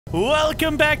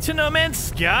Welcome back to No Man's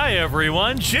Sky,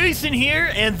 everyone. Jason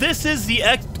here, and this is the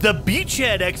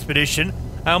Beachhead Expedition.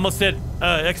 I almost said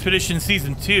Expedition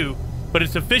Season 2, but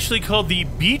it's officially called the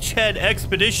Beachhead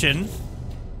Expedition,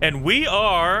 and we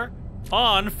are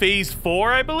on Phase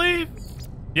 4, I believe?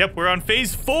 Yep, we're on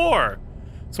Phase 4.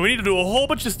 So we need to do a whole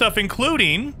bunch of stuff,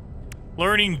 including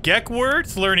learning Gek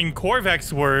words, learning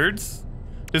Korvax words,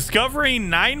 discovering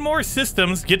 9 more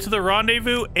systems, get to the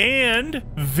rendezvous, and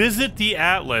visit the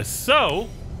Atlas. So,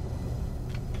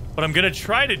 what I'm gonna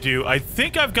try to do, I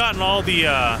think I've gotten all the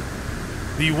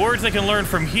words I can learn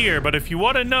from here, but if you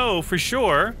want to know for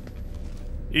sure,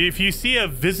 if you see a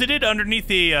visited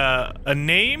underneath a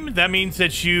name, that means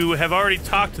that you have already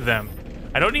talked to them.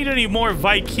 I don't need any more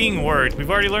Viking words.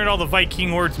 We've already learned all the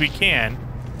Viking words we can.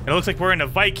 It looks like we're in a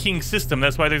Viking system.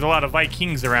 That's why there's a lot of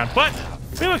Vikings around. But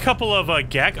we have a couple of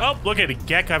Gek. Oh, look at it,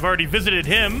 Gek. I've already visited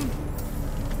him.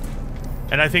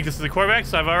 And I think this is the Korvax.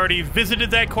 So I've already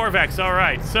visited that Korvax. All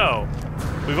right, so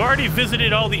we've already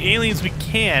visited all the aliens we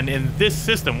can in this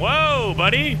system. Whoa,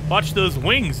 buddy. Watch those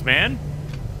wings, man.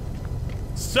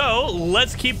 So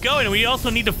let's keep going. We also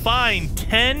need to find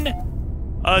 10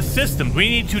 systems. We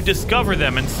need to discover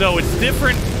them. And so it's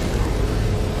different.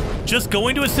 Just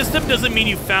going to a system doesn't mean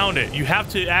you found it. You have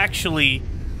to actually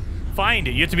find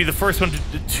it. You have to be the first one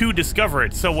to discover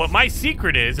it. So what my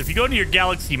secret is, if you go to your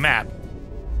galaxy map,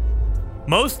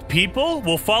 most people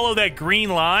will follow that green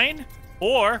line,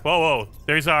 or, whoa,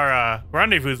 there's our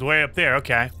rendezvous way up there,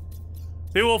 okay.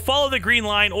 They will follow the green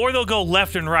line, or they'll go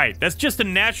left and right. That's just a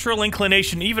natural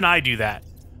inclination. Even I do that.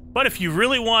 But if you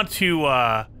really want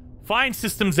to find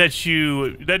systems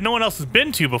that no one else has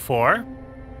been to before,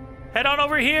 head on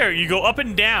over here. You go up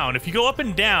and down. If you go up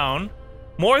and down,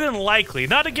 more than likely,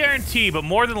 not a guarantee, but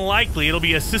more than likely, it'll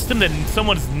be a system that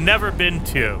someone's never been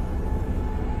to.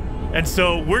 And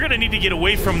so we're going to need to get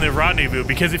away from the rendezvous,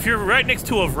 because if you're right next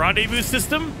to a rendezvous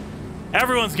system,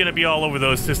 everyone's going to be all over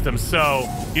those systems. So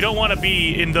you don't want to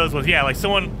be in those ones. Yeah, like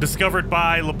someone discovered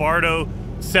by Labardo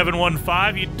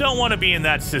 715, you don't want to be in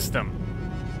that system.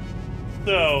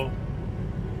 So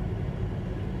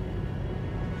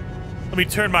let me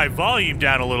turn my volume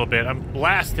down a little bit. I'm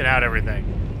blasting out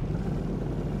everything.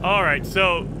 All right,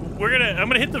 so I'm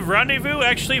gonna hit the rendezvous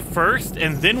actually first,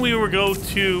 and then we will go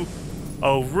to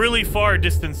a really far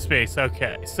distance space.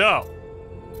 Okay, so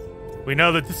we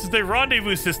know that this is the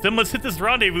rendezvous system. Let's hit this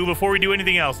rendezvous before we do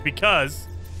anything else, because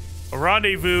a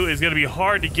rendezvous is gonna be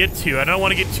hard to get to. I don't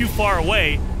want to get too far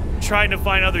away trying to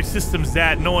find other systems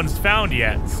that no one's found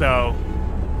yet. So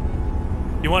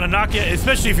you want to knock it,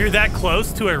 especially if you're that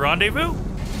close to a rendezvous,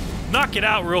 knock it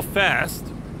out real fast,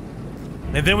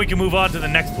 and then we can move on to the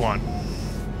next one.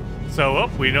 So,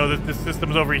 we know that this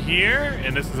system's over here,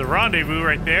 and this is a rendezvous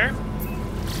right there.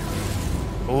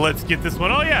 Let's get this one.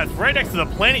 Oh yeah, it's right next to the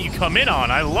planet you come in on.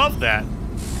 I love that.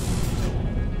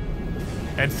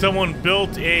 And someone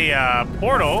built a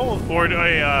portal, or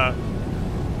a,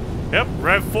 yep,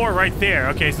 Rev 4 right there.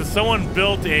 Okay, so someone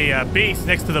built a base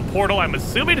next to the portal. I'm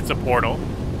assuming it's a portal.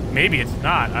 Maybe it's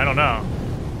not. I don't know.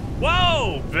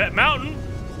 Whoa! That mountain.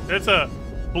 That's a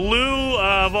blue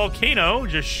volcano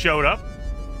just showed up.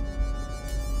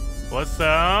 What's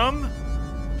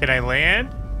Can I land?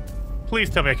 Please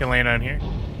tell me I can land on here.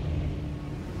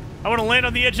 I want to land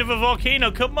on the edge of a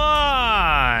volcano. Come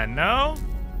on! No?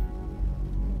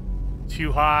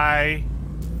 Too high.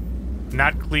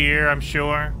 Not clear, I'm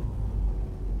sure.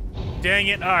 Dang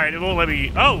it. Alright, it won't let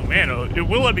me... Oh, man. It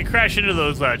will let me crash into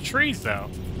those trees, though.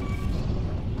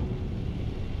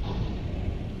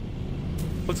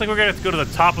 Looks like we're going to have to go to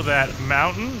the top of that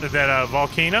mountain, that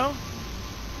volcano.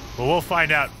 Well, we'll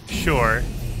find out, sure, as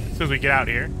soon as we get out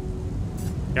here.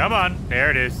 Come on. There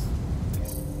it is.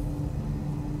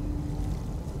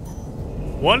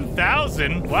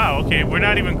 1,000? Wow, okay. We're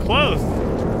not even close.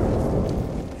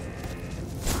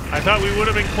 I thought we would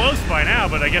have been close by now,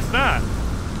 but I guess not.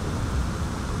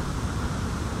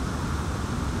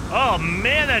 Oh,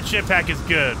 man, that jetpack is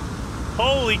good.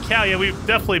 Holy cow. Yeah, we've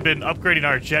definitely been upgrading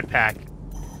our jetpack.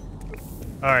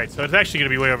 All right, so it's actually going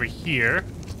to be way over here.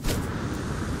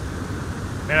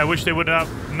 Man, I wish they would not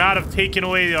have taken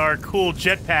away our cool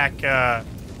jetpack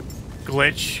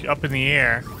glitch up in the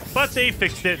air. But they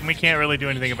fixed it, and we can't really do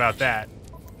anything about that.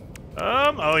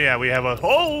 Oh yeah, we have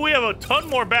a ton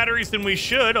more batteries than we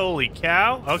should. Holy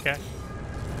cow. Okay.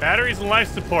 Batteries and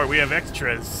life support, we have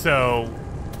extras, so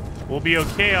we'll be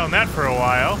okay on that for a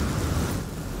while.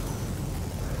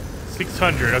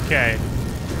 600, okay.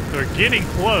 So we're getting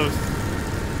close.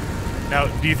 Now,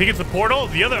 do you think it's a portal?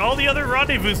 All the other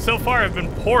rendezvous so far have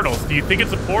been portals. Do you think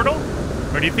it's a portal?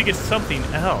 Or do you think it's something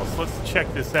else? Let's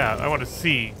check this out. I want to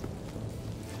see.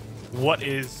 what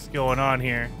is going on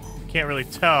here. Can't really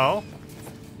tell.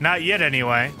 Not yet,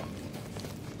 anyway.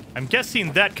 I'm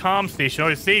guessing that comm station,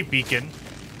 or save beacon,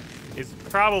 is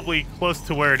probably close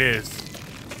to where it is.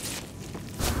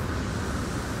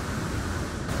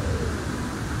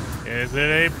 Is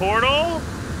it a portal?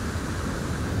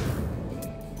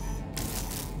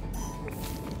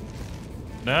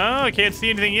 No, I can't see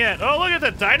anything yet. Oh, look at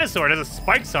the dinosaur. It has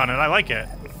spikes on it. I like it.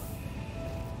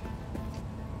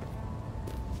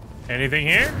 Anything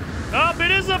here? Oh,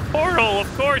 it is a portal.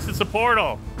 Of course, it's a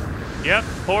portal. Yep,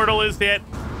 portal is that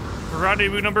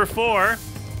rendezvous number 4.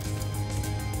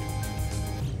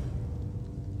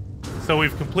 So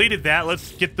we've completed that.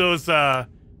 Let's get those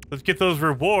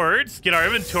rewards. Get our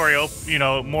inventory,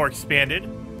 more expanded.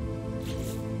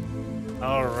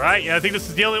 All right. Yeah, I think this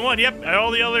is the only one. Yep, all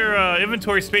the other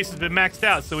inventory space has been maxed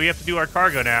out, so we have to do our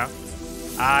cargo now.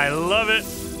 I love it.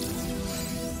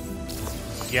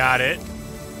 Got it.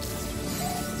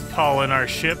 Let's call in our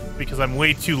ship because I'm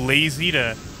way too lazy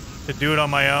to do it on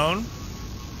my own.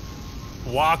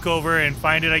 Walk over and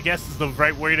find it, I guess, is the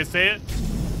right way to say it.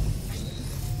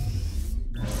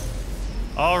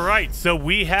 All right, so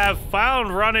we have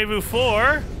found Rendezvous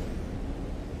 4.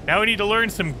 Now we need to learn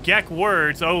some Gek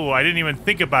words. Oh, I didn't even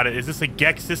think about it. Is this a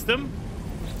Gek system?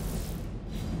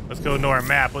 Let's go into our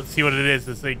map. Let's see what it is.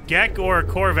 Is it a Gek or a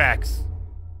Korvax?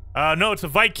 No, it's a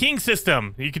Viking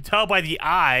system. You can tell by the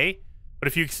eye, but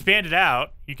if you expand it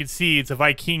out, you can see it's a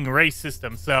Viking race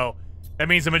system. So that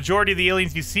means the majority of the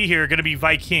aliens you see here are going to be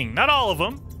Viking. Not all of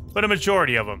them, but a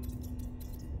majority of them.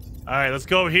 All right, let's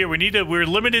go over here. We're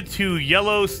limited to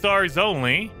yellow stars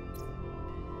only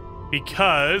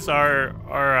because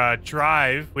our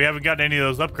drive, we haven't gotten any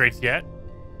of those upgrades yet.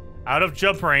 Out of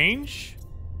jump range.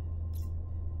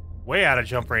 Way out of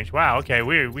jump range. Wow, okay,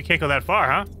 we can't go that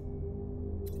far, huh?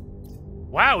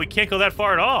 Wow, we can't go that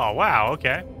far at all. Wow,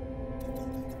 okay.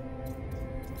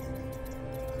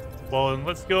 Well, then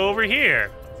let's go over here.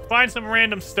 Let's find some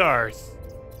random stars.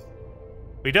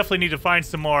 We definitely need to find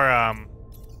some more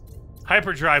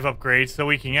hyperdrive upgrades so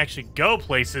we can actually go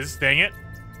places. Dang it.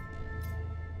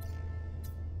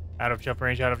 Out of jump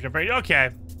range, out of jump range. Okay.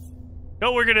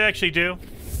 Know what we're going to actually do?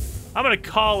 I'm going to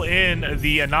call in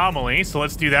the anomaly, so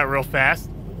let's do that real fast.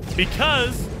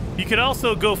 Because you can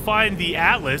also go find the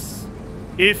atlas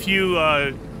if you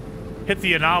hit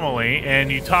the anomaly and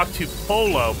you talk to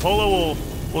Polo. Polo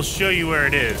will show you where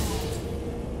it is.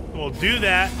 We'll do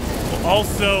that. We'll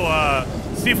also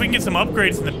see if we can get some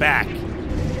upgrades in the back.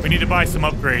 We need to buy some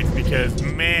upgrades because,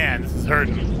 man, this is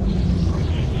hurting.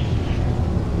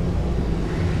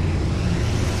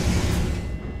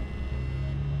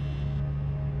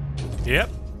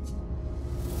 Yep.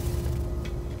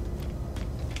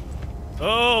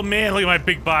 Oh, man, look at my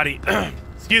big body.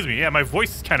 Excuse me. Yeah, my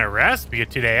voice is kind of raspy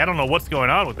today. I don't know what's going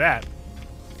on with that.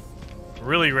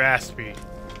 Really raspy.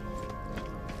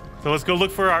 So let's go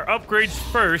look for our upgrades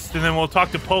first, and then we'll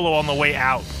talk to Polo on the way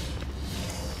out.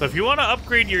 So if you want to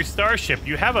upgrade your starship,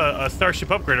 you have a starship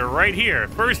upgrader right here.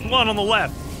 First one on the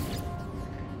left.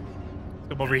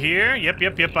 Come over here. Yep,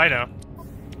 I know.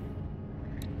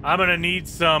 I'm going to need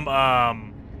some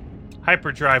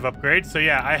hyperdrive upgrades. So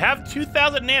yeah, I have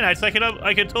 2,000 nanites.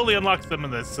 I can totally unlock some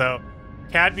of this. So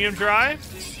cadmium drive.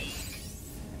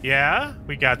 Yeah,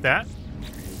 we got that.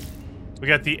 We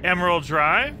got the emerald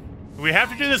drive. We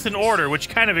have to do this in order, which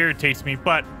kind of irritates me,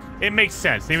 but it makes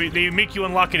sense. They make you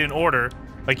unlock it in order.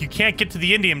 Like, you can't get to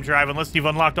the indium drive unless you've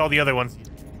unlocked all the other ones.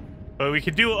 But we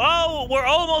could do... Oh, we're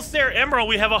almost there. Emerald,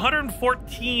 we have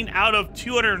 114 out of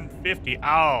 250.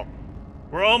 Oh,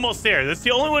 we're almost there. That's the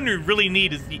only one we really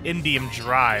need is the indium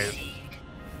drive.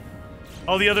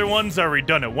 All the other ones are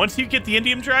redundant. Once you get the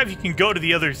indium drive, you can go to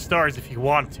the other stars if you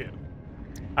want to.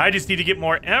 I just need to get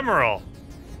more emerald.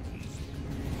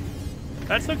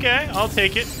 That's okay. I'll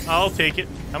take it. I'll take it.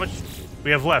 How much we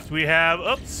have left? We have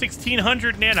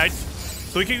 1,600 nanites.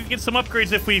 So we can get some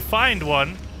upgrades if we find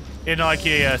one in like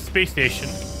a space station.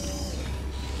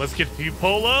 Let's get to you,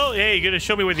 Polo. Hey, you're gonna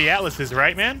show me where the atlas is,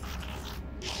 right, man?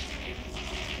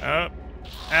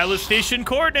 Atlas station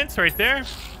coordinates right there.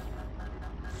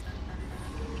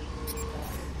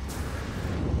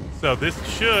 So this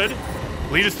should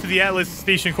lead us to the atlas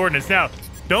station coordinates. Now,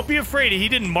 don't be afraid. He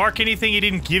didn't mark anything. He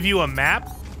didn't give you a map.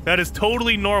 That is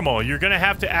totally normal. You're gonna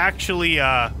have to actually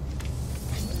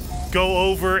go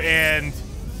over, and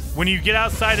when you get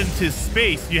outside into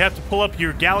space, you have to pull up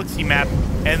your galaxy map,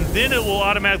 and then it will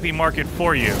automatically mark it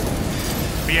for you.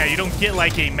 But yeah, you don't get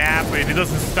like a map, and it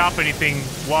doesn't stop anything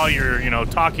while you're,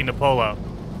 talking to Polo.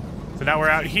 So now we're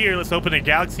out here. Let's open a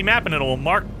galaxy map, and it will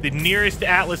mark the nearest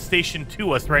Atlas station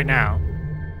to us right now.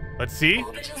 Let's see.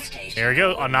 There we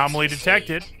go. Anomaly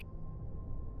detected.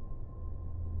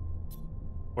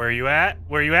 Where are you at?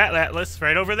 Where are you at, Atlas?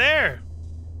 Right over there.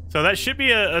 So that should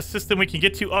be a system we can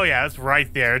get to. Oh yeah, it's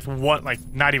right there. It's one, like,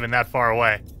 not even that far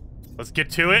away. Let's get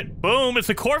to it. Boom, it's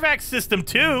a Korvax system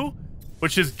too,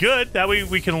 which is good. That way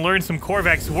we can learn some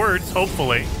Korvax words,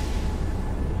 hopefully.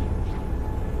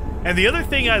 And the other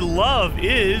thing I love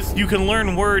is you can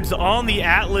learn words on the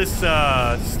Atlas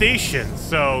station.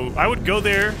 So I would go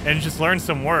there and just learn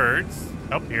some words.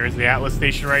 Oh, here's the Atlas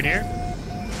station right here.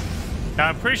 Now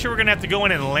I'm pretty sure we're gonna have to go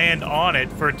in and land on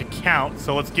it for it to count.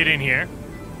 So let's get in here.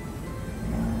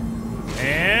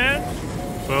 And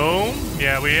boom.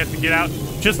 Yeah, we have to get out.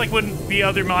 Just like when the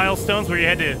other milestones where you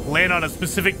had to land on a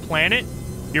specific planet,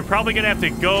 you're probably gonna have to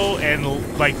go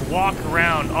and like walk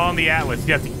around on the Atlas.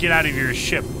 You have to get out of your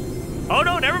ship. Oh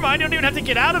no, never mind. You don't even have to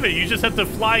get out of it. You just have to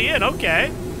fly in.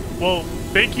 Okay. Well,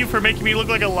 thank you for making me look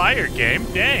like a liar, game.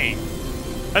 Dang.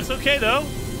 That's okay though.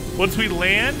 Once we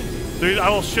land, I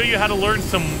will show you how to learn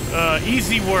some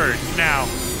easy words. Now,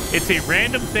 it's a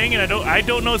random thing, and I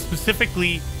don't know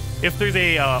specifically if there's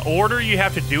a order you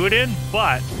have to do it in,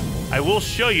 but I will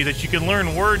show you that you can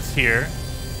learn words here.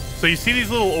 So you see these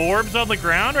little orbs on the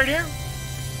ground right here?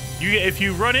 If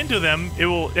you run into them, it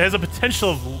has a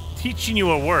potential of teaching you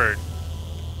a word.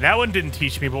 That one didn't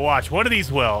teach me, but watch. One of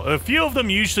these will. A few of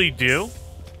them usually do.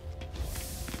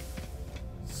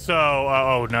 So,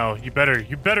 oh no, you better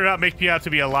not make me out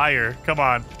to be a liar. Come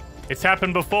on. It's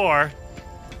happened before.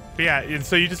 But yeah, and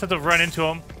so you just have to run into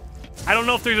them. I don't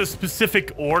know if there's a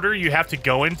specific order you have to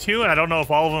go into, and I don't know if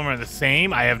all of them are the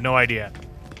same. I have no idea.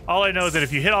 All I know is that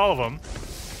if you hit all of them,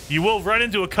 you will run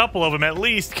into a couple of them at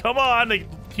least. Come on, they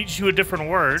teach you a different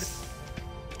word.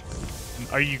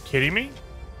 Are you kidding me?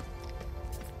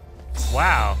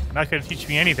 Wow, not gonna teach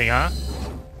me anything, huh?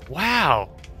 Wow,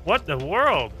 what the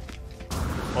world?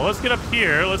 Well, let's get up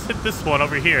here. Let's hit this one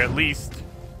over here at least.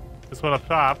 This one up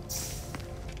top.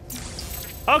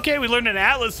 Okay, we learned an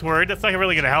Atlas word. That's not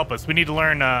really gonna help us. We need to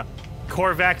learn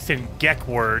Korvax and Gek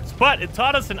words, but it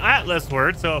taught us an Atlas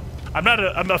word, so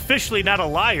I'm officially not a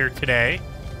liar today.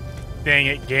 Dang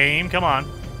it, game, come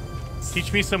on.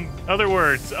 Teach me some other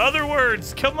words. Other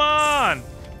words, come on!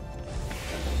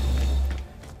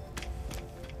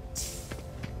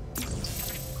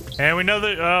 And we know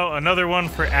that, oh, another one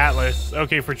for Atlas.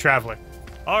 Okay, for Traveler.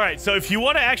 All right, so if you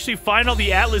want to actually find all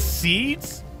the Atlas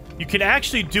seeds, you can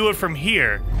actually do it from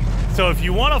here. So if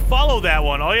you want to follow that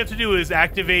one, all you have to do is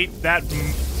activate that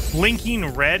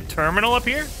blinking red terminal up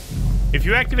here. If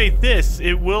you activate this,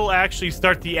 it will actually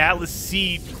start the Atlas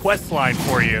seed quest line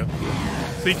for you.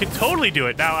 So you can totally do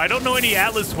it. Now, I don't know any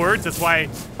Atlas words. That's why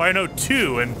I know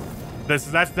 2, and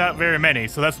that's not very many.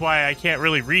 So that's why I can't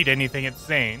really read anything it's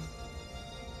saying.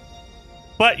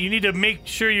 But you need to make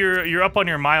sure you're up on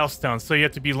your milestones. So you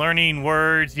have to be learning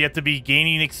words. You have to be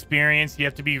gaining experience. You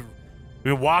have to be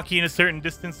walking a certain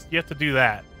distance. You have to do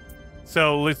that.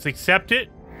 So let's accept it.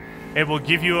 It will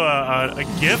give you a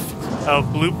gift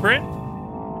of blueprint.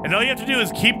 And all you have to do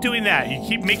is keep doing that. You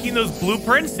keep making those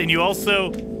blueprints, and you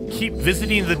also keep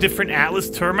visiting the different Atlas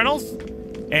terminals,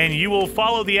 and you will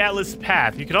follow the Atlas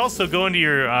path. You could also go into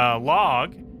your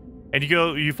log, and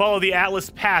you follow the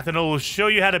Atlas path, and it will show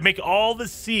you how to make all the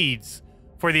seeds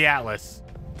for the Atlas.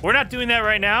 We're not doing that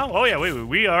right now. Oh yeah, wait,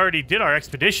 we already did our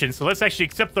expedition, so let's actually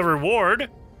accept the reward.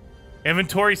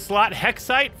 Inventory slot,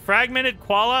 Hexite, Fragmented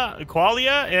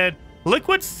Qualia, and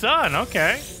Liquid Sun.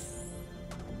 Okay.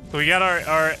 So we got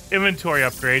our inventory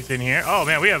upgrades in here. Oh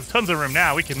man, we have tons of room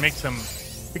now. We can move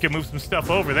some stuff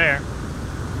over there.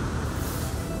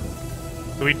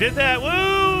 So we did that.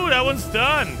 Woo! That one's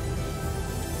done.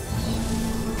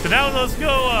 So now let's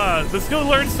go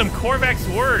learn some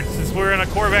Korvax words since we're in a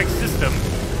Korvax system.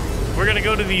 We're gonna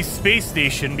go to the space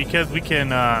station because we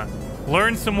can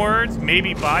learn some words,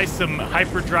 maybe buy some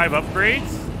hyperdrive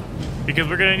upgrades, because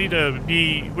we're gonna need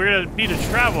to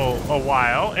travel a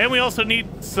while, and we also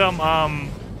need some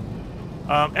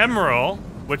emerald,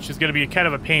 which is gonna be kind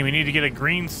of a pain. We need to get a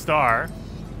green star.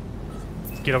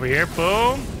 Let's get over here.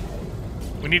 Boom.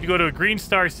 We need to go to a green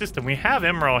star system. We have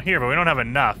emerald here, but we don't have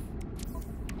enough.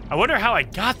 I wonder how I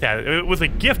got that. It was a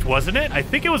gift, wasn't it? I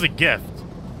think it was a gift.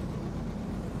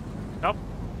 Nope.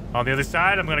 On the other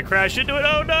side, I'm gonna crash into it.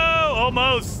 Oh no!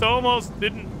 Almost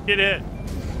didn't get hit.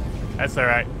 That's all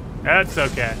right. That's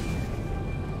okay.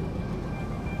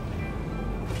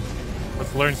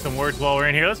 Let's learn some words while we're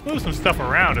in here. Let's move some stuff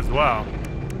around as well.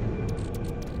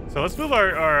 So let's move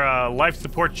our life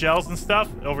support gels and stuff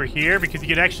over here, because you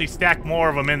can actually stack more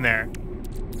of them in there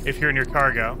if you're in your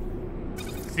cargo.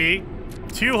 See?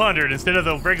 200 instead of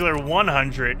the regular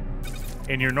 100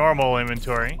 in your normal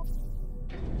inventory.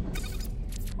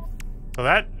 So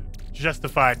that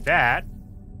justified that.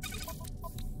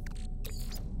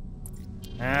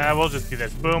 We'll just do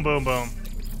this. Boom, boom, boom.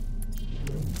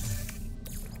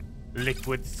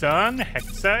 Liquid sun,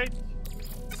 hexite.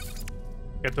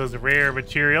 Get those rare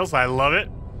materials. I love it.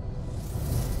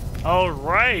 All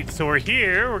right, so we're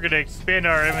here. We're going to expand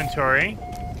our inventory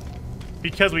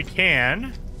because we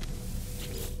can.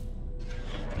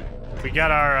 We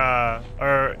got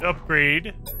our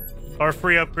upgrade, our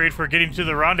free upgrade for getting to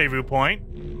the rendezvous point.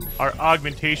 Our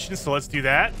augmentation, so let's do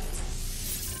that.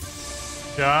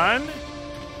 Done.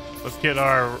 Let's get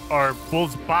we'll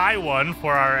buy one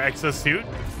for our exosuit.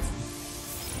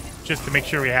 Just to make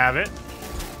sure we have it.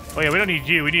 Oh yeah, we don't need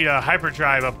you. We need a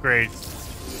hyperdrive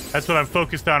upgrades. That's what I'm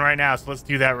focused on right now, so let's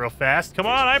do that real fast. Come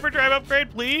on, hyperdrive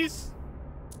upgrade, please.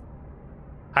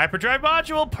 Hyperdrive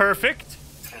module, perfect.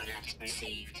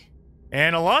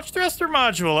 And a launch thruster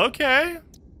module, okay.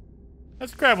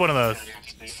 Let's grab one of those.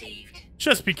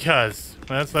 Just because.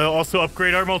 Let's also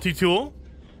upgrade our multi-tool.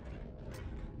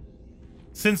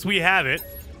 Since we have it,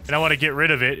 and I want to get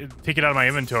rid of it, take it out of my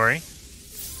inventory.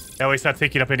 That way it's not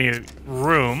taking up any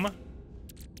room.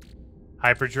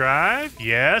 Hyperdrive,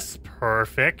 yes,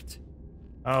 perfect.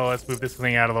 Oh, let's move this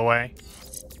thing out of the way.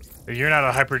 You're not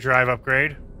a hyperdrive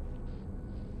upgrade.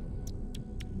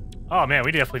 Oh man,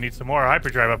 we definitely need some more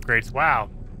hyperdrive upgrades.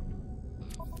 Wow.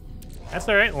 That's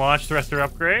all right. Launch thruster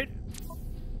upgrade.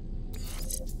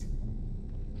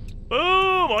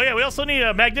 Boom! Oh yeah, we also need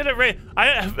a magnetic ray.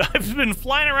 I've been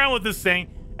flying around with this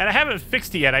thing, and I haven't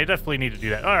fixed it yet. I definitely need to do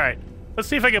that. All right, let's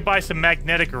see if I can buy some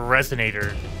magnetic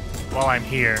resonator while I'm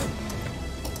here.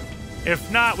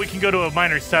 If not, we can go to a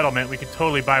minor settlement. We could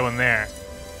totally buy one there.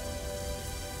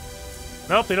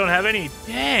 Nope, they don't have any.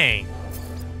 Dang.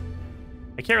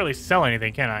 I can't really sell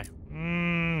anything, can I?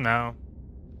 No.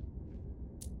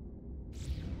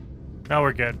 No,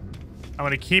 we're good. I'm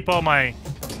gonna keep all my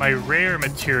rare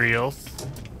materials.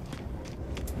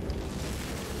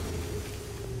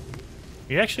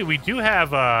 We do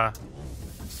have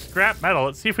scrap metal.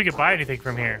 Let's see if we can buy anything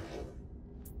from here.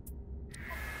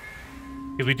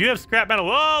 Because we do have scrap metal.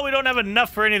 Whoa, we don't have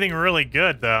enough for anything really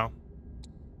good, though.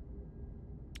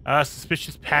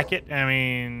 Suspicious packet. I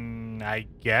mean, I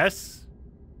guess.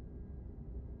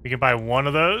 We can buy one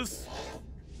of those.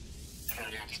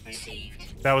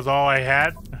 That was all I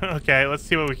had? Okay, let's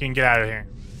see what we can get out of here.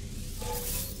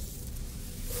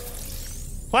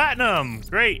 Platinum!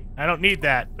 Great. I don't need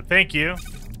that, but thank you.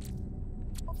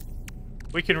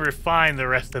 We can refine the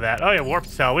rest of that. Oh yeah, warp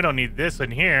cell. We don't need this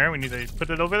in here. We need to put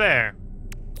it over there.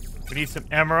 We need some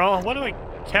emerald. What do I...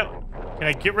 Can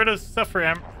I get rid of stuff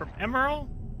from emerald?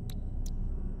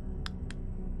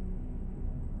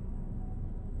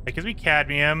 That gives me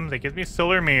cadmium. That gives me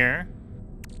solar mirror.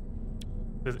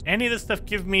 Does any of this stuff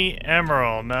give me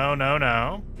emerald? No, no,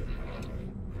 no.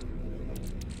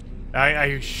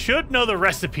 I should know the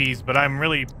recipes, but I'm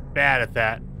really bad at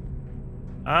that.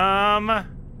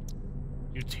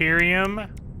 Deuterium.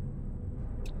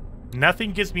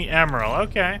 Nothing gives me emerald.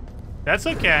 Okay. That's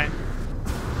okay.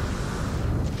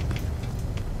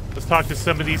 Let's talk to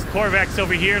some of these Korvax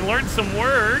over here and learn some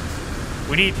words.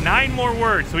 We need 9 more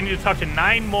words, so we need to talk to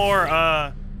 9 more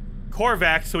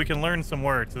Korvax so we can learn some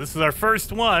words. So this is our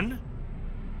first one.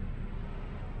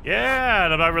 Yeah,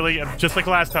 and I'm not really, just like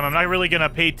last time, I'm not really going to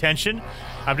pay attention.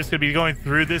 I'm just going to be going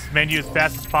through this menu as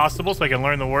fast as possible so I can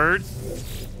learn the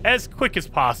words as quick as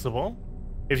possible.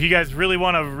 If you guys really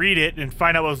want to read it and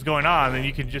find out what's going on, then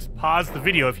you can just pause the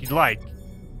video if you'd like.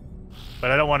 But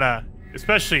I don't want to,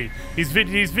 especially, these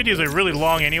videos are really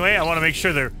long anyway. I want to make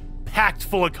sure they're packed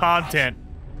full of content.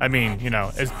 I mean, you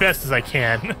know, as best as I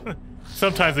can.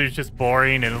 Sometimes they're just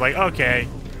boring and like, okay,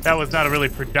 that was not a really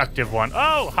productive one.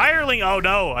 Oh, hireling. Oh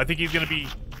no, I think he's gonna be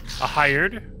a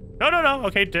hired. No, no, no.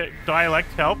 Okay,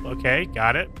 dialect help. Okay,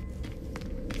 got it.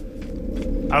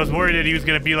 I was worried that he was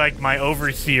gonna be like my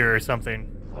overseer or something,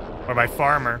 or my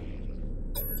farmer.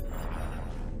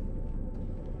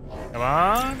 Come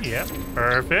on. Yep,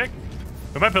 perfect.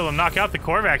 We might be able to knock out the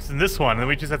Korvax in this one, and then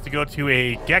we just have to go to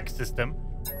a Gex system,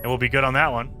 and we'll be good on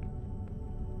that one.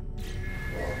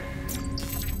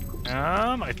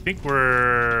 I think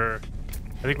we're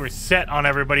set on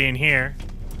everybody in here.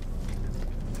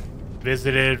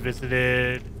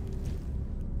 Visited.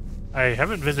 I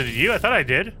haven't visited you. I thought I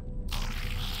did.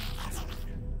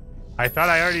 I thought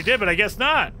I already did, but I guess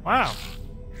not. Wow.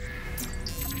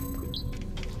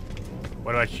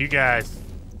 What about you guys?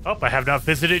 Oh, I have not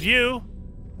visited you.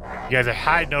 You guys are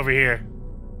hiding over here.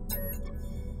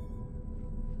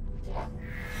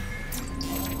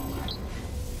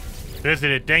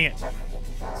 Visited, dang it.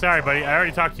 Sorry, buddy. I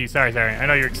already talked to you. Sorry. I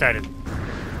know you're excited.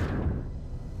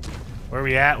 Where are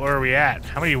we at? Where are we at?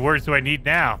 How many words do I need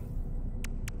now?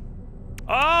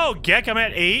 Oh, Gek, I'm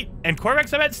at 8. And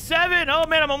Korvax, I'm at 7. Oh,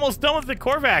 man, I'm almost done with the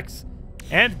Korvax.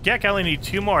 And Gek, I only need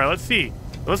 2 more. Let's see.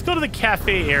 Let's go to the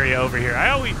cafe area over here.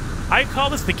 I call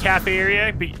this the cafe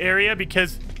area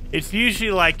because it's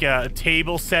usually like a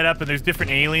table set up and there's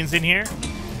different aliens in here.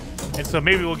 And so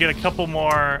maybe we'll get a couple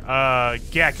more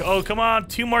Gek. Oh, come on.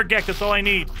 2 more Gek. That's all I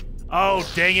need. Oh,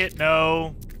 dang it.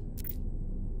 No.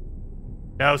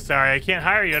 No, sorry. I can't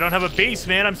hire you. I don't have a base,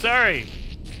 man. I'm sorry.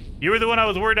 You were the one I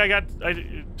was worried I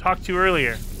talked to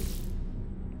earlier.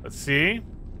 Let's see.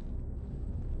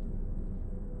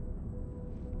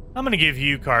 I'm gonna give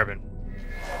you carbon.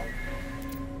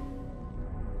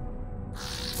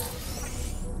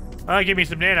 Oh, give me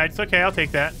some nanites. Okay, I'll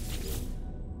take that.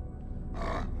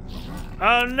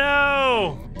 Oh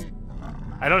no!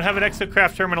 I don't have an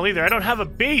exocraft terminal either. I don't have a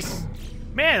base.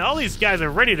 Man, all these guys are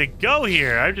ready to go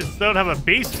here. I just don't have a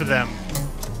base for them.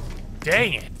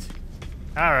 Dang it.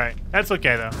 All right, that's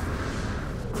okay though.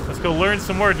 Let's go learn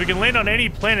some words. We can land on any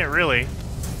planet really.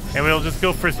 And we'll just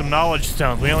go for some knowledge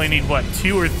stones. We only need, what,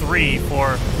 2 or 3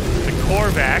 for the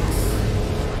Korvax.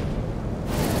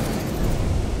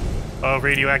 Oh,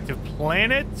 radioactive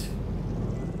planet.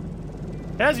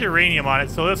 It has uranium on it,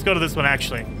 so let's go to this one,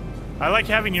 actually. I like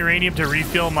having uranium to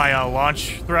refill my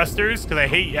launch thrusters, because I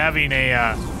hate having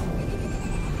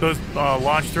those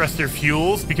launch thruster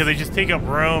fuels, because they just take up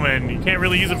room, and you can't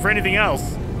really use them for anything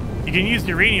else. You can use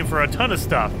uranium for a ton of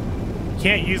stuff.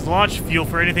 Can't use launch fuel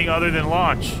for anything other than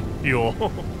launch fuel.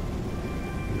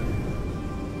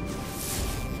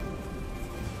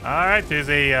 Alright, there's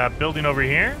a building over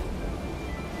here.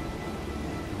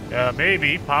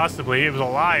 Maybe, possibly. It was a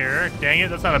liar. Dang it,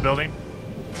 that's not a building.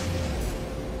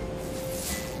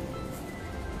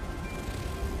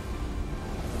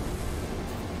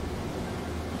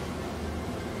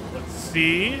 Let's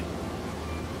see.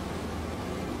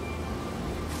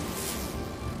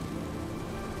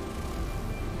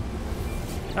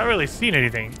 Not really seen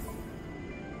anything.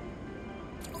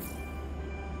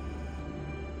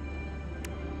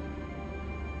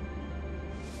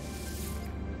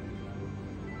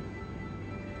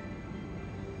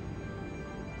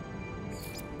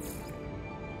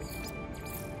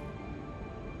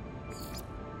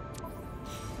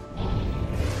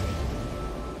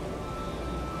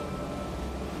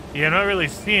 Yeah, I'm not really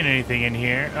seeing anything in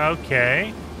here.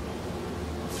 Okay.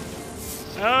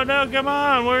 Oh no, come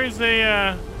on, where's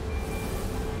the,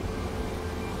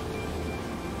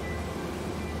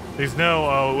 There's no,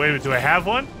 oh, wait a minute, do I have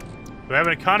one? Do I have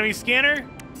an economy scanner?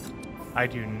 I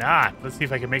do not. Let's see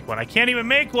if I can make one. I can't even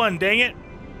make one, dang it.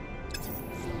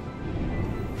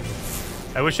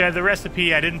 I wish I had the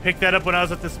recipe. I didn't pick that up when I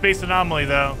was at the Space Anomaly,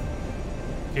 though.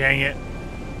 Dang it.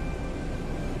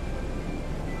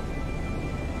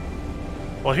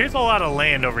 Well, here's a lot of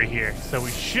land over here, so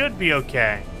we should be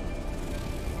okay.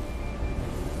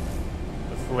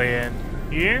 Let's land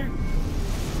here.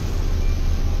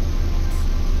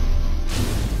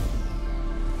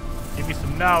 Give me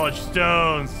some knowledge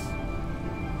stones.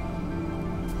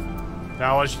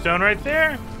 Knowledge stone right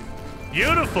there.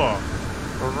 Beautiful.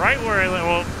 We're right where I landed.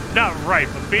 Well, not right,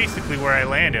 but basically where I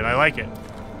landed. I like it.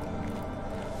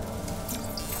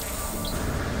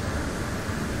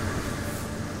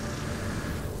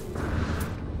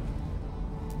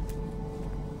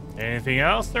 Anything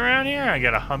else around here? I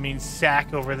got a humming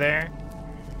sack over there.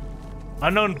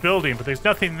 Unknown building, but there's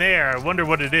nothing there. I wonder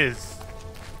what it is.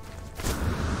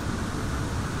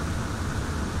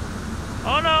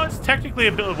 Oh no, it's technically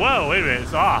a building. Whoa, wait a minute,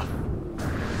 it's off.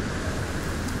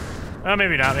 Oh,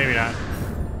 maybe not, maybe not.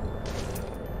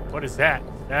 What is that?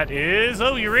 That is...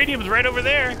 Oh, uranium's right over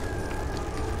there.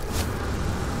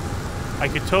 I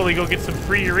could totally go get some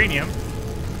free uranium.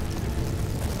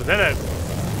 Was that a...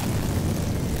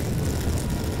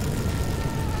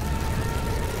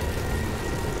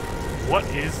 What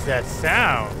is that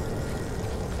sound?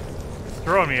 It's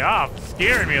throwing me off,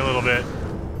 scaring me a little bit.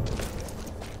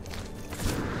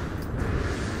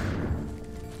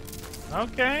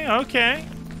 Okay, okay.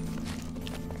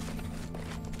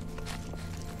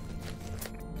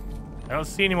 I don't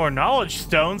see any more knowledge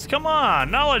stones. Come on,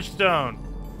 knowledge stone.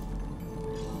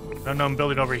 Unknown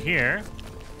building over here.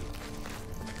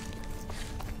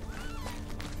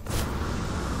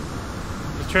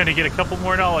 Just trying to get a couple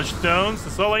more knowledge stones.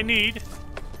 That's all I need.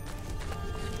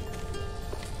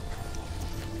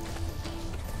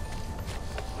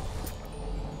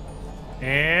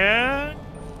 And...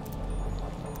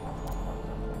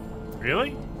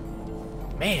 Really?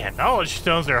 Man, knowledge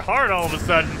stones are hard all of a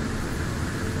sudden.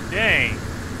 Dang.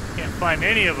 Can't find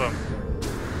any of them.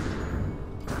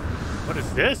 What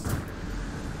is this?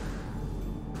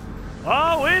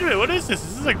 Oh, wait a minute. What is this?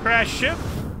 Is this a crashed ship?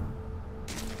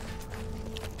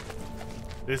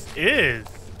 This is.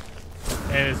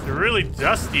 And it's really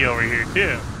dusty over here,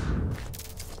 too.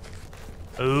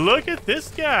 Look at this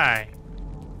guy.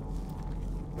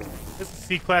 This is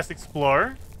C-Class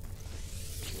Explorer.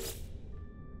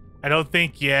 I don't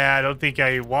think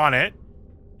I want it.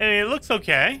 I mean, it looks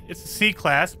okay. It's a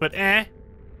C-Class, but I'm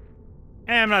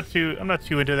not too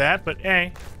into that, but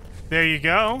there you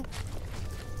go.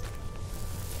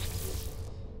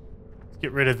 Let's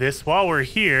get rid of this while we're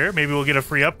here. Maybe we'll get a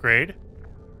free upgrade.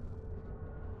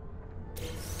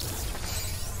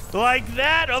 Like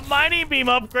that, a mining beam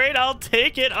upgrade, I'll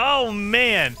take it. Oh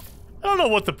man, I don't know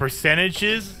what the percentage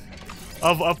is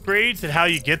of upgrades and how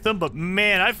you get them, but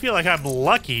man, I feel like I'm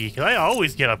lucky because I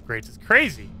always get upgrades. It's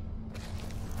crazy.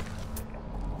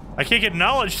 I can't get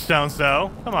knowledge stones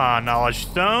though. Come on, knowledge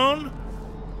stone.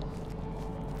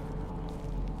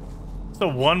 It's the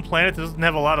one planet that doesn't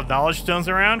have a lot of knowledge stones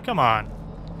around. Come on.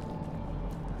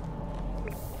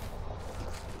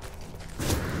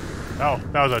 Oh,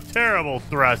 that was a terrible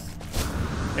thrust.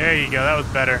 There you go, that was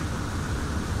better.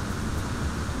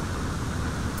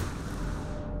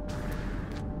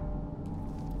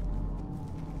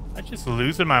 Am I just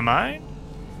losing my mind?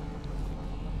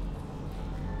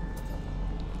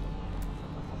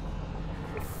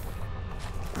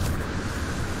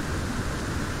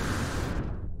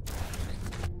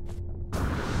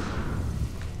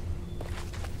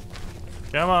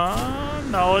 Come on,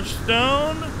 knowledge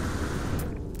stone.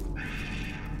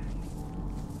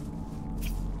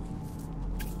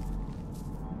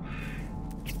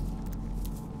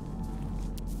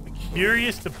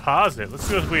 Curious deposit. Let's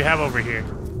see what we have over here.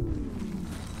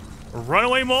 A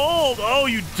runaway mold. Oh,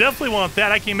 you definitely want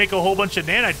that. I can make a whole bunch of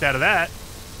nanites out of that.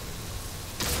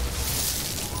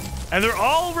 And they're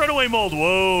all runaway mold.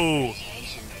 Whoa.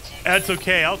 That's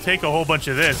okay. I'll take a whole bunch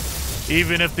of this.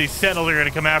 Even if the sentinels are going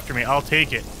to come after me, I'll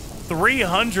take it.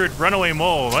 300 runaway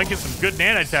mold. I can get some good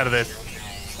nanites out of this.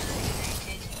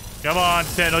 Come on,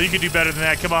 sentinel. You can do better than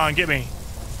that. Come on, get me.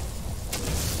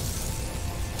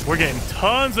 We're getting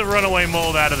tons of runaway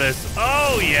mold out of this.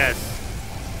 Oh, yes.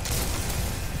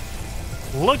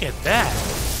 Look at that.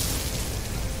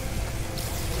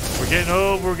 We're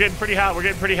getting pretty hot. We're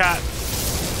getting pretty hot.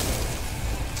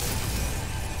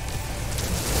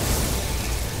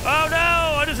 Oh,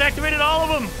 no. I just activated all of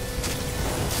them.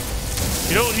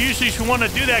 You don't usually want to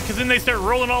do that because then they start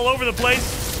rolling all over the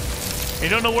place. You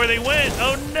don't know where they went.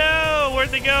 Oh, no. Where'd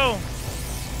they go?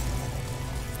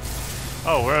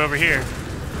 Oh, we're over here.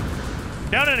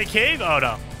 Down in a cave? Oh,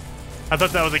 no. I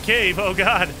thought that was a cave. Oh,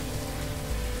 God.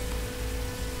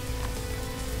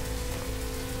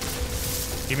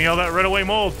 Give me all that runaway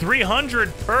mold.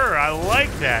 300 per. I like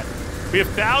that. We have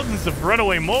thousands of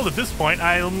runaway mold at this point.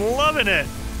 I'm loving it.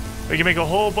 We can make a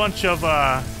whole bunch of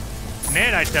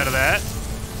nanites out of that.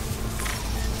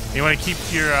 You want to keep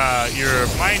your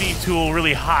mining tool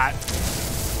really hot.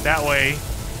 That way,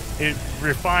 it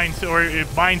refines or it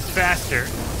mines faster.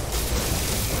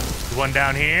 One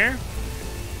down here.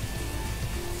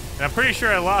 And I'm pretty sure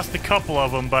I lost a couple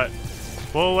of them, but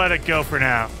we'll let it go for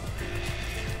now.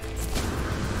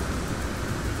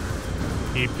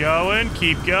 Keep going,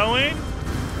 keep going.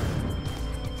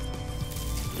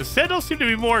 The sentinels seem to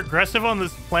be more aggressive on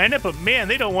this planet, but man,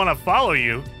 they don't want to follow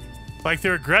you. Like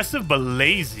they're aggressive but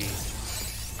lazy.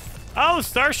 Oh,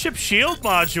 Starship Shield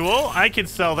module. I can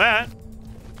sell that.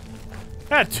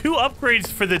 Yeah, 2 upgrades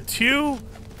for the 2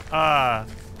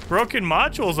 broken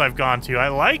modules I've gone to. I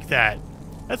like that.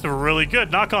 That's really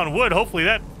good. Knock on wood. Hopefully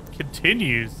that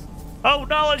continues. Oh,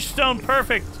 knowledge stone.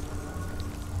 Perfect.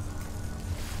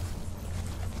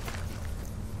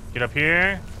 Get up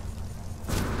here.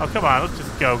 Oh, come on. Let's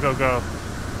just go. Go, go.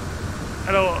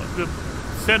 I don't... The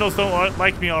sentinels don't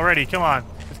like me already. Come on.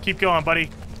 Just keep going, buddy.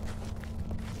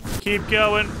 Keep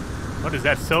going. What is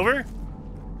that? Silver?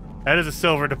 That is a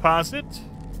silver deposit.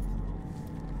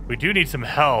 We do need some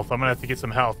health. I'm going to have to get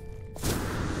some health.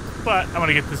 But I'm going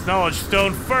to get this knowledge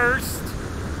stone first.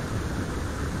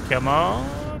 Come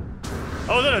on.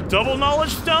 Oh, is that a double knowledge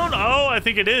stone? Oh, I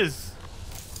think it is.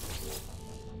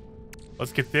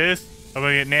 Let's get this. I'm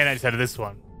going to get nanites out of this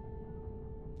one.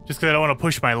 Just because I don't want to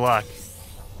push my luck.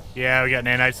 Yeah, we got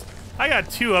nanites. I got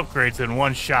 2 upgrades in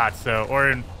one shot, so,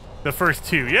 or in the first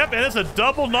 2. Yep, and it's a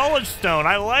double knowledge stone.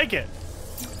 I like it.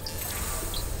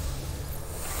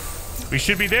 We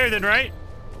should be there then, right?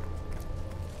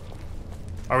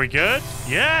 Are we good?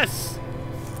 Yes!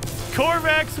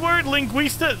 Korvax word,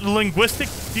 linguistic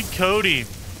decoding.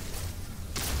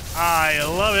 I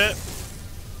love it.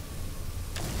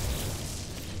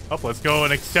 Oh, let's go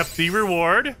and accept the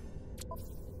reward.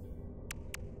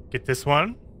 Get this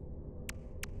one.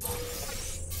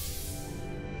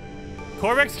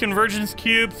 Corvex Convergence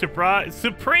Cube,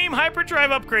 Supreme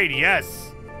Hyperdrive upgrade.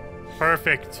 Yes.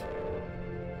 Perfect.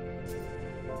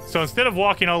 So instead of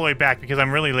walking all the way back because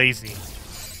I'm really lazy,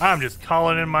 I'm just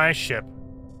calling in my ship.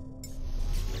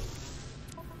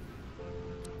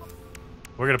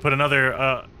 We're going to put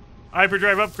another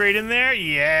hyperdrive upgrade in there.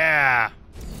 Yeah.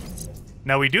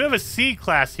 Now, we do have a C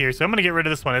class here, so I'm going to get rid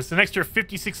of this one. It's an extra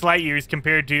 56 light years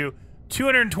compared to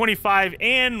 225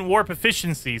 and warp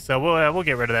efficiency, so we'll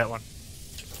get rid of that one.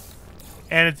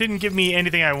 And it didn't give me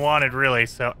anything I wanted, really,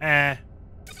 so I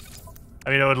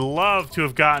mean, I would love to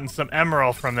have gotten some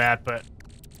emerald from that, but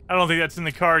I don't think that's in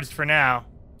the cards for now.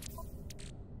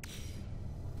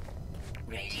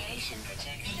 Radiation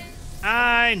protection.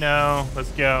 I know.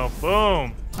 Let's go.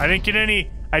 Boom. I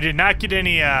did not get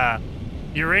any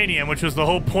uranium, which was the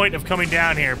whole point of coming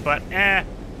down here, but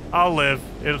I'll live.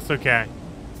 It's okay.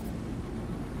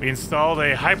 We installed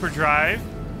a hyperdrive.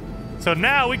 So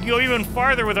now we can go even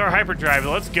farther with our hyperdrive.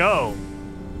 Let's go.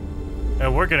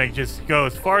 We're gonna just go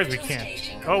as far as we can.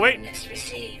 Oh, wait.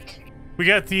 We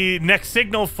got the next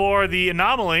signal for the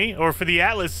anomaly, or for the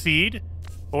Atlas seed.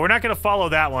 But we're not gonna follow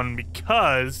that one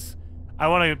because I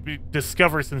want to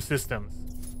discover some systems.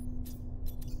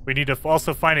 We need to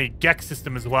also find a Gex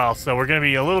system as well, so we're gonna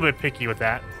be a little bit picky with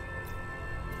that.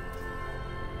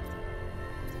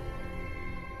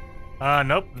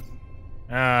 Nope.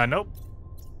 Nope.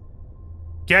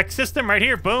 Gex system right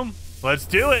here, boom. Let's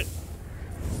do it.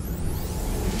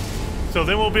 So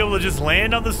then we'll be able to just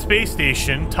land on the space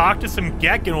station, talk to some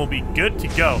Gek, and we'll be good to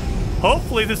go.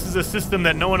 Hopefully this is a system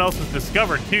that no one else has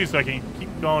discovered too, so I can keep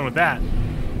going with that.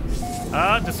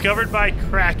 Discovered by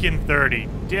Kraken 30.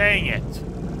 Dang it.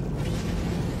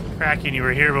 Kraken, you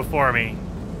were here before me.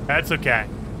 That's okay.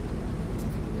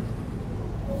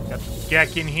 Got the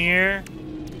Gek in here.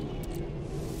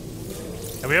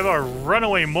 And we have our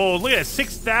runaway mold. Look at that,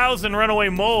 6,000 runaway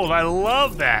mold. I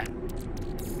love that.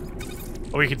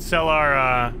 Or we could sell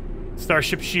our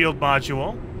Starship Shield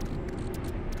module.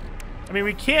 I mean,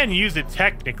 we can use it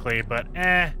technically, but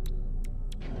yeah,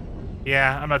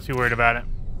 I'm not too worried about it.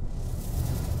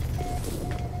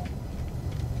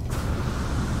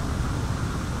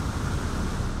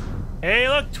 Hey,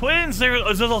 look, twins!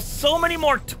 There's so many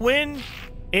more twin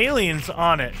aliens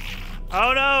on it.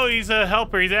 Oh no, he's a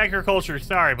helper. He's agriculture.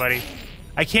 Sorry, buddy.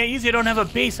 I can't use it. I don't have a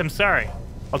base. I'm sorry.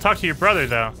 I'll talk to your brother,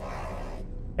 though.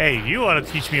 Hey, you want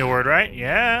to teach me a word, right?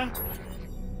 Yeah.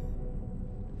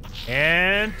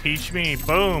 And teach me.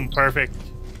 Boom. Perfect.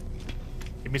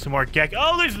 Give me some more Gek.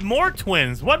 Oh, there's more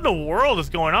twins. What in the world is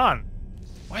going on?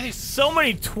 Why are there so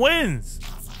many twins?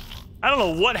 I don't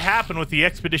know what happened with the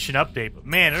Expedition update, but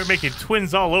man, they're making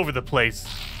twins all over the place.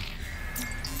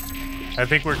 I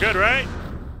think we're good, right?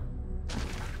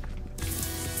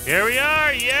 Here we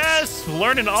are. Yes.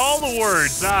 Learning all the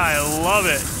words. I love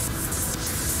it.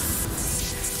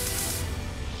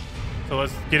 So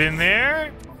let's get in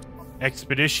there.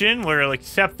 Expedition. We'll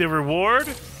accept the reward.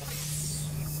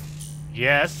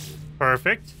 Yes.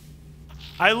 Perfect.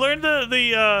 I learned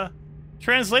the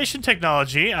translation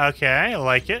technology. Okay. I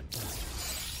like it.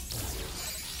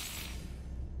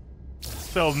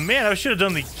 So, man, I should have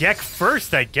done the Gek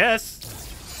first, I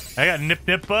guess. I got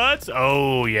nip buds.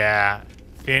 Oh, yeah.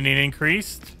 Standing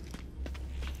increased.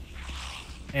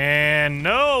 And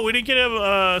no, we didn't get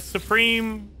a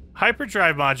Supreme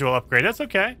Hyperdrive module upgrade. That's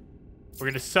okay. We're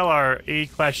going to sell our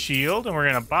A-class shield, and we're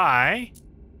going to buy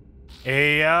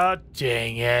a...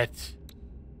 dang it.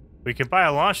 We could buy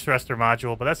a launch thruster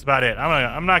module, but that's about it.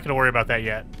 I'm not going to worry about that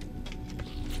yet.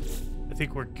 I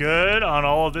think we're good on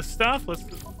all of this stuff. Let's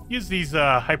use these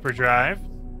hyperdrive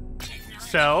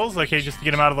cells. Okay, just to get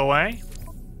them out of the way.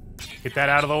 Get that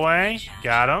out of the way.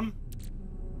 Got them.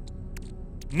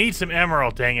 Need some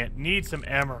emerald, dang it. Need some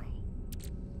emerald.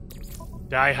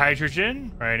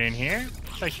 Dihydrogen right in here.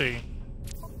 Actually,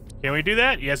 can we do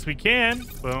that? Yes, we can.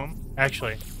 Boom.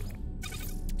 Actually,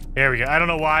 there we go. I don't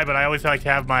know why, but I always like to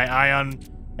have my ion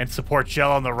and support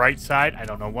gel on the right side. I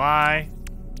don't know why.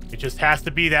 It just has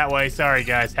to be that way. Sorry,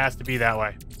 guys. Has to be that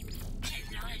way.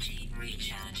 Technology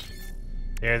recharge.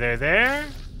 There.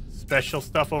 Special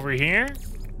stuff over here.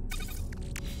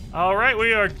 All right,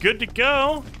 we are good to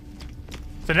go.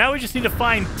 So now we just need to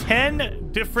find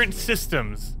 10 different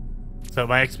systems. So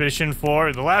my expedition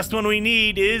for the last one we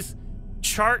need is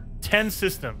chart 10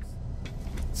 systems.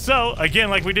 So again,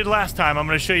 like we did last time, I'm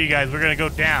going to show you guys. We're going to go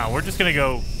down. We're just going to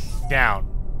go down.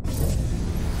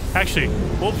 Actually,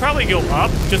 we'll probably go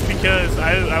up just because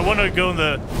I want to go in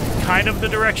the kind of the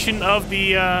direction of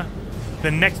the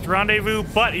next rendezvous.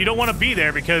 But you don't want to be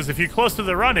there because if you're close to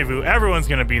the rendezvous, everyone's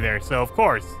going to be there. So of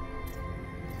course,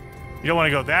 you don't want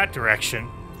to go that direction.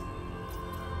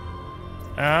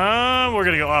 We're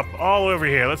gonna go up all over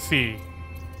here. Let's see.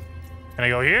 Can I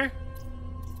go here?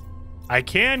 I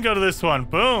can go to this one.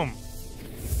 Boom.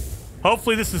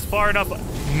 Hopefully this is far enough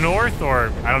north,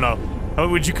 or I don't know. Oh,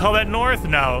 would you call that north?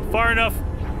 No. Far enough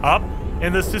up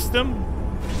in the system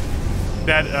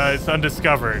that it's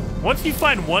undiscovered. Once you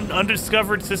find one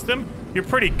undiscovered system, you're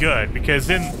pretty good, because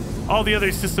then all the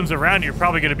other systems around you are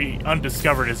probably going to be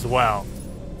undiscovered as well.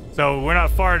 So we're not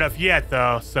far enough yet,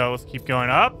 though, so let's keep going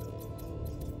up.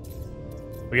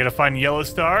 We got to find yellow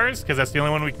stars, because that's the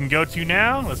only one we can go to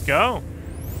now. Let's go.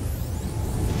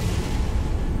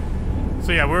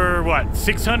 So yeah, we're, what,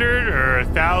 600 or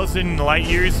 1,000 light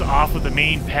years off of the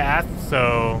main path,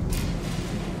 so...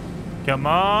 Come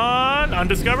on,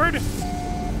 undiscovered?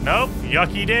 Nope,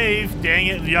 Yucky Dave. Dang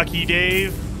it, Yucky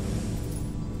Dave.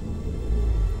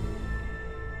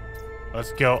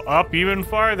 Let's go up even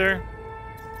farther.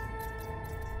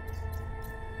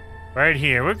 Right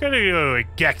here, we're gonna go to a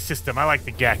Gek system. I like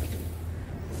the Gek.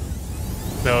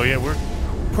 So yeah, we're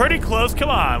pretty close. Come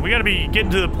on, we gotta be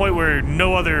getting to the point where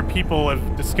no other people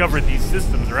have discovered these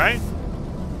systems, right?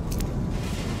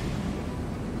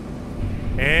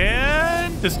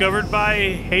 And discovered by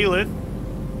Halith.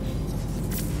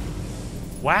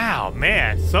 Wow,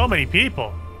 man, so many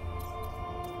people.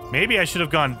 Maybe I should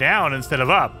have gone down instead of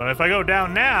up, but if I go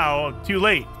down now, too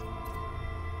late.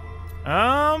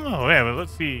 Oh yeah, but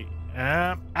let's see.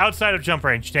 Outside of jump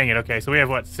range, dang it. Okay, so we have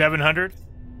what, 700?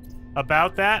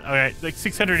 About that? Okay, like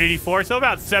 684, so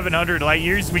about 700 light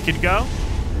years we could go.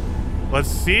 Let's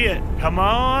see it. Come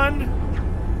on.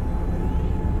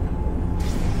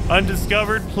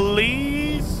 Undiscovered,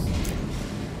 please.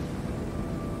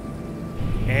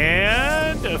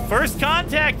 And first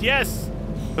contact, yes.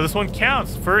 So this one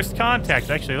counts. First contact.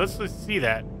 Actually, let's see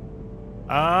that.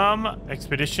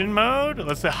 Expedition mode.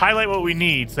 Let's highlight what we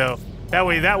need. So that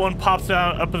way that one pops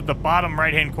out up at the bottom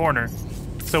right-hand corner.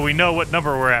 So we know what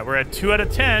number we're at. We're at 2 out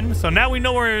of 10. So now we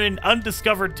know we're in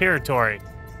undiscovered territory.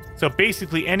 So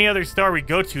basically any other star we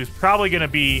go to is probably going to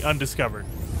be undiscovered.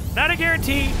 Not a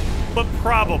guarantee, but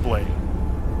probably.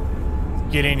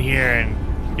 Let's get in here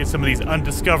and get some of these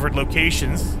undiscovered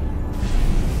locations.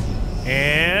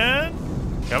 And...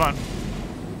 come on.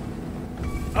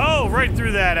 Oh, right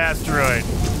through that asteroid.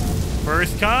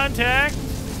 First contact.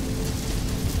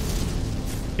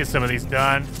 Get some of these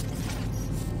done.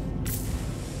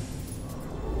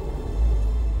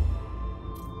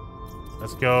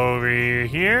 Let's go over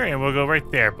here, and we'll go right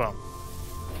there. Boom.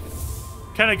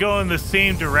 Kind of go in the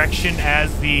same direction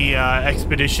as the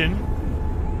expedition.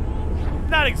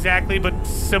 Not exactly, but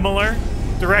similar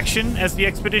direction as the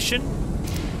expedition.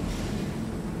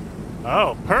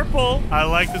 Oh, purple. I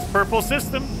like this purple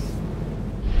system.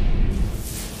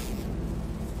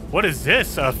 What is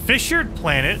this? A fissured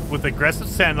planet with aggressive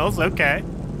sentinels. Okay.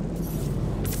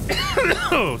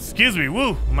 Oh, excuse me.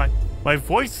 Woo. My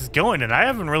voice is going, and I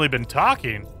haven't really been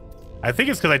talking. I think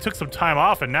it's because I took some time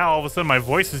off, and now all of a sudden my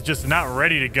voice is just not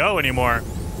ready to go anymore.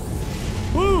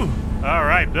 Woo. All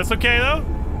right. That's okay, though.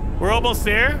 We're almost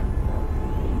there.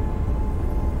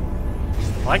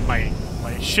 I like my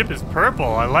ship is purple.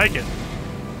 I like it.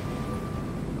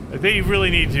 They really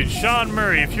need to. Sean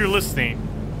Murray, if you're listening,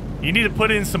 you need to put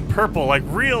in some purple, like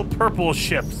real purple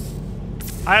ships.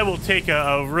 I will take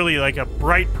a really like a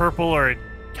bright purple or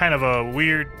kind of a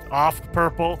weird off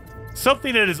purple.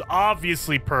 Something that is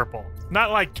obviously purple.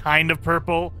 Not like kind of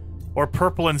purple or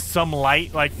purple in some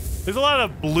light. Like there's a lot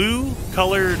of blue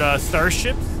colored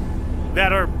starships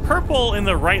that are purple in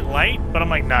the right light, but I'm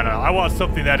like, no, I want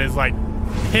something that is like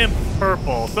pimp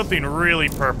purple, something really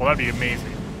purple. That'd be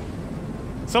amazing.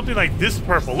 Something like this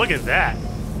purple. Look at that.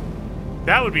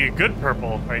 That would be a good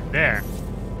purple right there.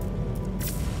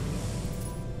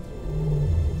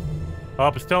 Oh,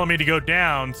 it's telling me to go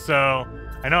down, so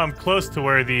I know I'm close to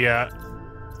where the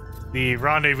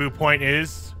rendezvous point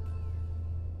is.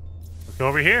 Let's go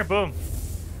over here. Boom.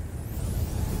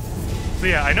 So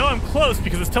yeah, I know I'm close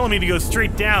because it's telling me to go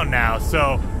straight down now,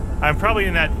 so I'm probably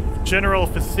in that general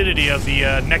vicinity of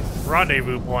the next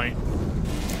rendezvous point.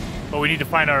 But we need to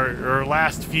find our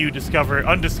last few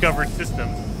undiscovered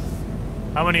systems.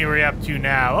 How many are we up to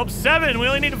now? Oh, 7! We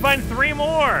only need to find 3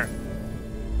 more!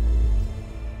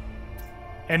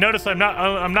 And notice I'm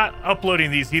not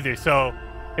uploading these either, so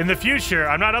in the future,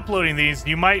 I'm not uploading these.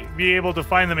 You might be able to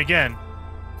find them again.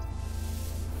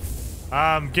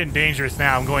 I'm getting dangerous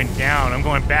now. I'm going down. I'm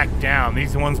going back down.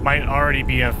 These ones might already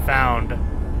be found.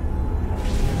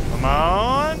 Come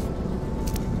on.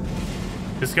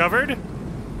 Discovered.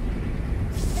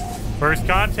 First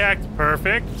contact.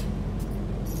 Perfect.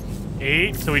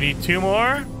 8. So we need 2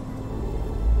 more.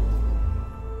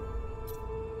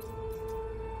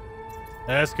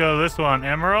 Let's go to this one.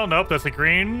 Emerald. Nope, that's a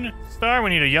green star. We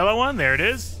need a yellow one. There it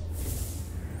is.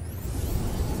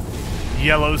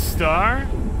 Yellow star.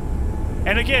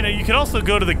 And again, you can also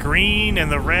go to the green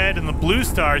and the red and the blue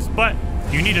stars, but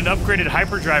you need an upgraded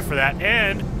hyperdrive for that.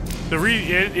 And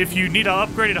if you need an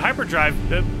upgraded hyperdrive,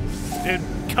 it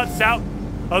cuts out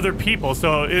other people,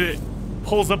 so it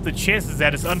pulls up the chances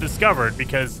that it's undiscovered,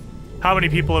 because how many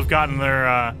people have gotten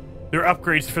their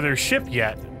upgrades for their ship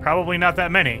yet? Probably not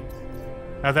that many.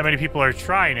 Not that many people are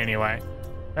trying anyway.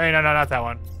 Hey, no, not that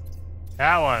one.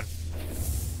 That one.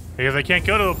 Because I can't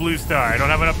go to a blue star. I don't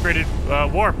have an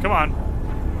upgraded warp. Come on.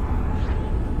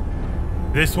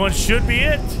 This one should be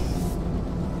it.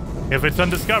 If it's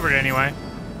undiscovered anyway.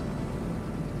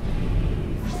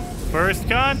 First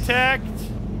contact.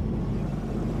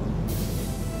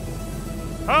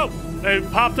 Oh,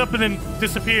 it popped up and then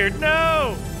disappeared.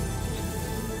 No.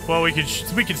 Well, we can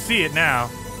see it now.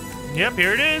 Yep,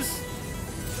 here it is.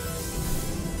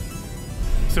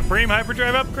 Supreme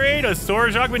hyperdrive upgrade, a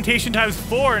storage augmentation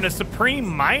 ×4, and a supreme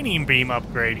mining beam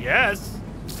upgrade. Yes,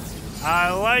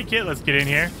 I like it. Let's get in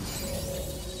here.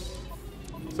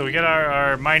 So we got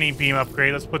our mining beam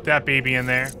upgrade. Let's put that baby in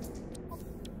there.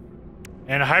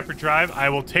 And a hyperdrive. I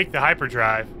will take the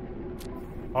hyperdrive.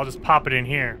 I'll just pop it in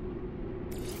here.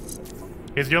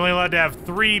 Because you're only allowed to have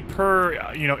 3 per,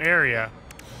 area.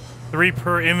 3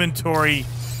 per inventory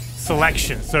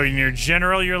selection. So in your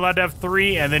general, you're allowed to have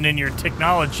 3, and then in your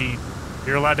technology,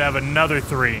 you're allowed to have another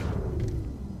 3.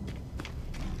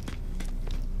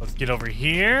 Let's get over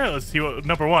here. Let's see what,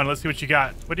 number 1, let's see what you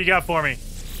got. What do you got for me?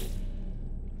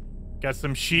 Got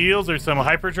some shields or some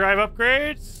hyperdrive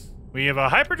upgrades. We have a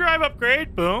hyperdrive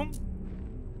upgrade, boom.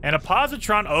 And a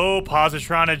positron, oh,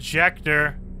 positron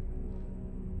ejector.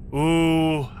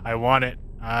 Ooh, I want it.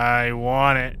 I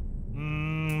want it.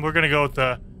 We're gonna go with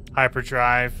the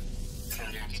hyperdrive.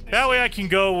 That way I can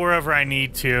go wherever I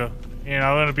need to. I'm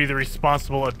gonna be the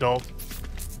responsible adult.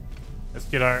 Let's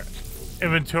get our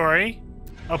inventory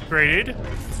upgraded.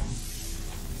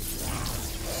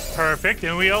 Perfect,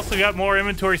 and we also got more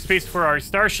inventory space for our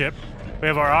starship. We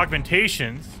have our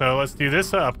augmentations, so let's do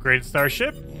this upgraded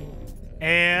starship.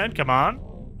 And, come on,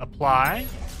 apply.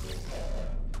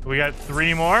 We got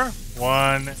 3 more.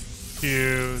 1,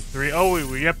 2, 3. Oh,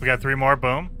 yep, we got 3 more.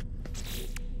 Boom.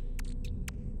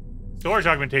 Storage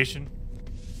augmentation.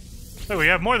 So we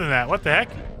have more than that. What the heck?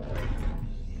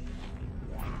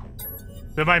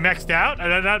 Am I maxed out?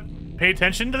 Did I not pay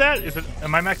attention to that?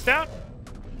 Am I maxed out?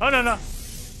 Oh, no.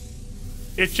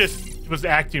 It just was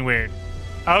acting weird.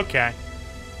 Okay.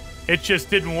 It just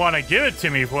didn't want to give it to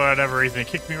me for whatever reason. It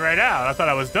kicked me right out. I thought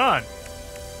I was done.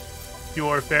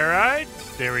 Pure ferrite.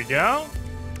 There we go.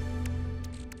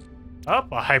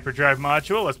 Up, a hyperdrive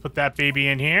module. Let's put that baby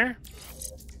in here.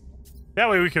 That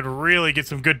way we could really get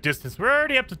some good distance. We're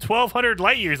already up to 1,200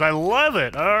 light years. I love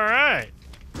it. All right.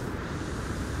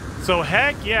 So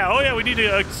heck yeah. Oh yeah, we need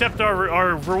to accept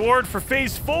our reward for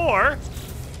phase 4.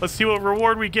 Let's see what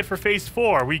reward we get for phase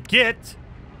 4. We get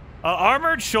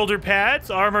armored shoulder pads,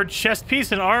 armored chest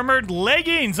piece, and armored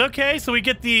leggings. Okay, so we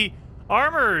get the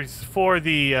armors for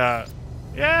the,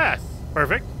 yes,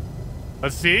 perfect.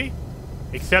 Let's see.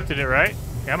 Accepted it, right?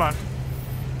 Come on.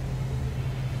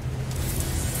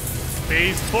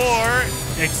 Phase 4,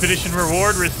 expedition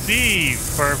reward received.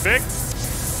 Perfect.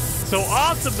 So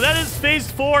awesome. That is phase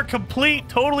 4 complete,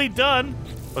 totally done.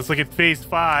 Let's look at phase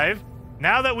 5.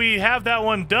 Now that we have that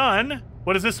one done,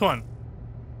 what is this one?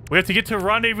 We have to get to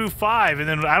rendezvous 5, and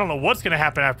then I don't know what's going to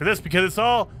happen after this because it's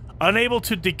all unable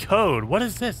to decode. What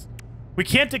is this? We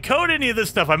can't decode any of this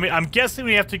stuff. I mean, I'm guessing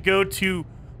we have to go to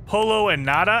Polo and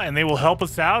Nada, and they will help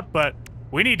us out, but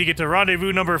we need to get to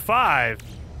rendezvous number 5.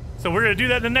 So we're going to do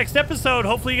that in the next episode.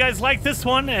 Hopefully you guys like this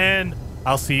one, and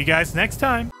I'll see you guys next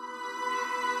time.